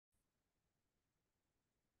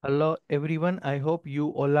Hello everyone, I hope you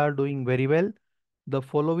all are doing very well. The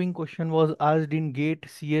following question was asked in GATE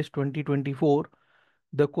CS 2024.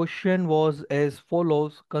 The question was as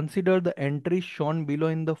follows. Consider the entries shown below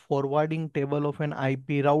in the forwarding table of an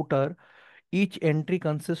IP router. Each entry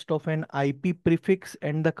consists of an IP prefix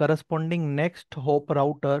and the corresponding next hop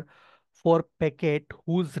router for packet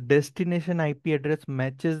whose destination IP address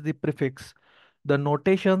matches the prefix. The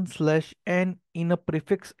notation /n in a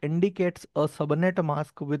prefix indicates a subnet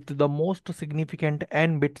mask with the most significant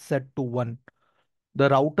n bits set to 1. The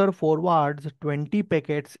router forwards 20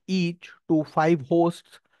 packets each to 5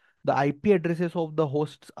 hosts. The IP addresses of the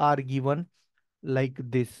hosts are given like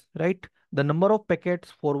this, right? The number of packets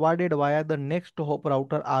forwarded via the next hop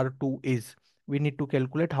router R2 is, we need to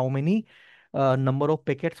calculate how many number of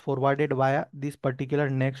packets forwarded via this particular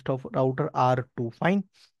next hop router R2. Fine.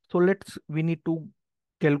 So we need to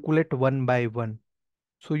calculate one by one.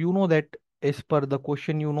 So you know that as per the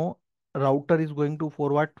question, router is going to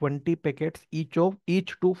forward 20 packets each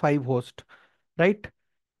to 5 hosts, right?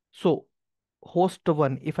 So host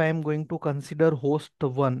 1, if I am going to consider host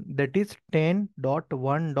 1, that is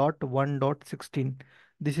 10.1.1.16.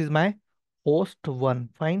 This is my host 1.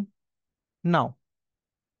 Fine. Now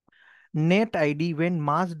net id when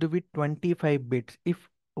masked with 25 bits. If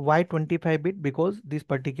why 25 bit? Because this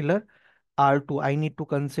particular R2 I need to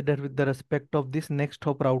consider with the respect of this next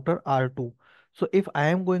hop router R2. So if I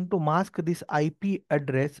am going to mask this IP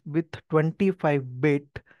address with 25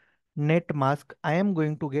 bit net mask, I am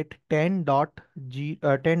going to get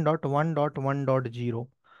 10.1.1.0.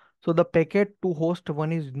 So the packet to host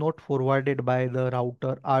 1 is not forwarded by the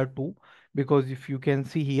router R2, because if you can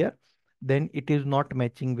see here, then it is not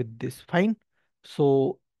matching with this. Fine.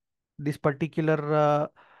 So this particular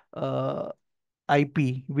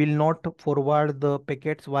IP will not forward the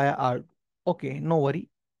packets via R. Okay, no worry.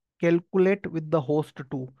 Calculate with the host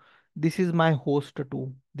 2. This is my host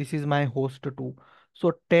 2. This is my host 2.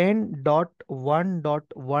 So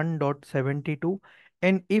 10.1.1.72.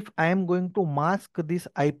 And if I am going to mask this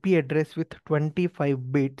IP address with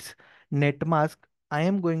 25 bits net mask, I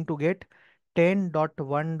am going to get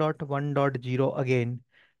 10.1.1.0 again.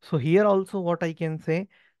 So here also what I can say,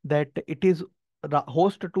 that it is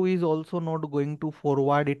host 2 is also not going to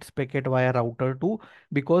forward its packet via router 2,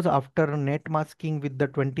 because after net masking with the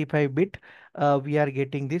 25 bit, we are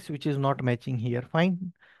getting this which is not matching here.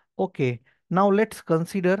 Fine. Okay. Now let's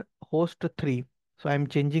consider host 3. So I'm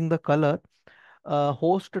changing the color.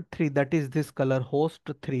 Host 3, that is this color, host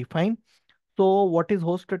 3. Fine. So what is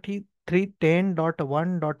host 3?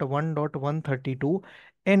 10.1.1.132.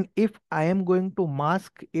 And if I am going to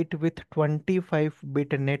mask it with 25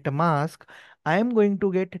 bit net mask, I am going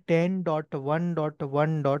to get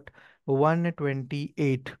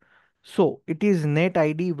 10.1.1.128. So it is net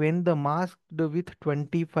ID when the masked with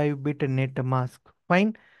 25 bit net mask.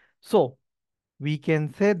 Fine. So we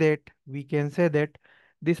can say that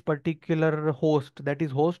this particular host, that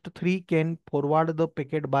is host 3, can forward the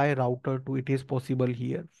packet by router 2. It is possible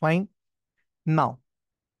here. Fine. Now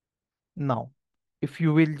now if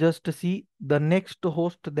you will just see the next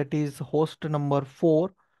host, that is host number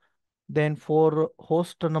 4, then for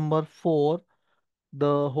host number 4,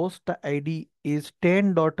 the host ID is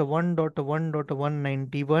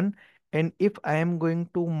 10.1.1.191. And if I am going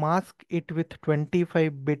to mask it with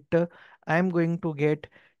 25 bit, I am going to get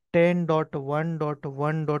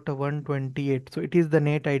 10.1.1.128. So it is the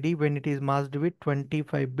net ID when it is masked with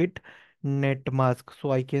 25 bit net mask.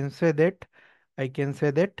 So I can say that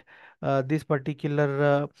this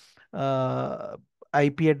particular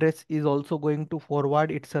IP address is also going to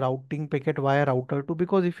forward its routing packet via router 2,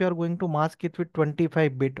 because if you are going to mask it with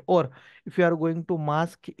 25 bit, or if you are going to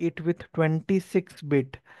mask it with 26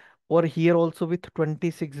 bit, or here also with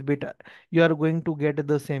 26 bit, you are going to get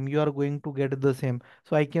the same. You are going to get the same.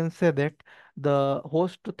 So I can say that the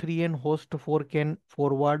host 3 and host 4 can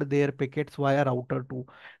forward their packets via router 2.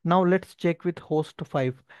 Now let's check with host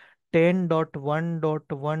 5.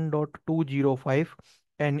 10.1.1.205.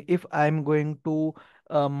 And if I'm going to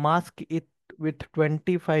mask it with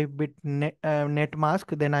 25 bit net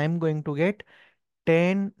mask, then I'm going to get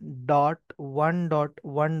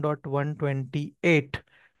 10.1.1.128.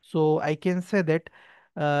 So I can say that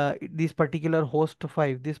this particular host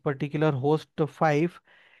 5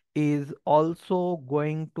 is also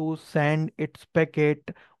going to send its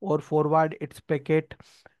packet or forward its packet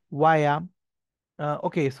via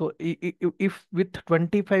okay, so if with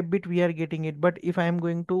 25 bit we are getting it, but if I am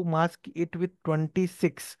going to mask it with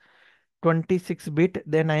 26 bit,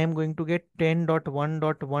 then I am going to get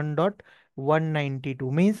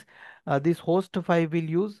 10.1.1.192. Means this host 5 will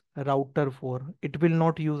use router 4. It will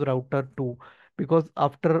not use router 2, because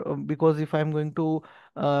because if I'm going to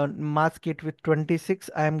mask it with 26,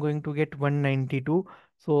 I am going to get 192.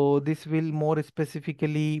 So this will more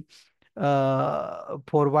specifically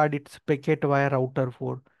forward its packet via router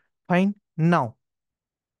 4. Fine. Now,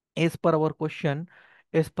 as per our question,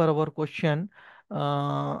 as per our question,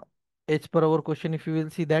 uh, as per our question, if you will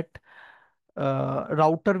see that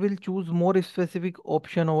router will choose more specific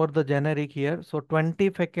option over the generic here. So 20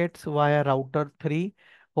 packets via router 3,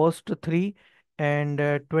 host 3,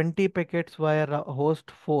 and 20 packets via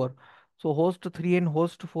host 4. So host 3 and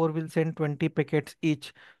host 4 will send 20 packets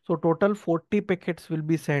each. So total 40 packets will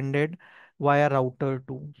be sended via router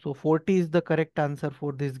 2. So 40 is the correct answer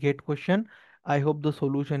for this gate question. I hope the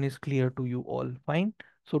solution is clear to you all. Fine.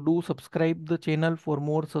 So do subscribe the channel for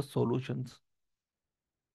more such solutions.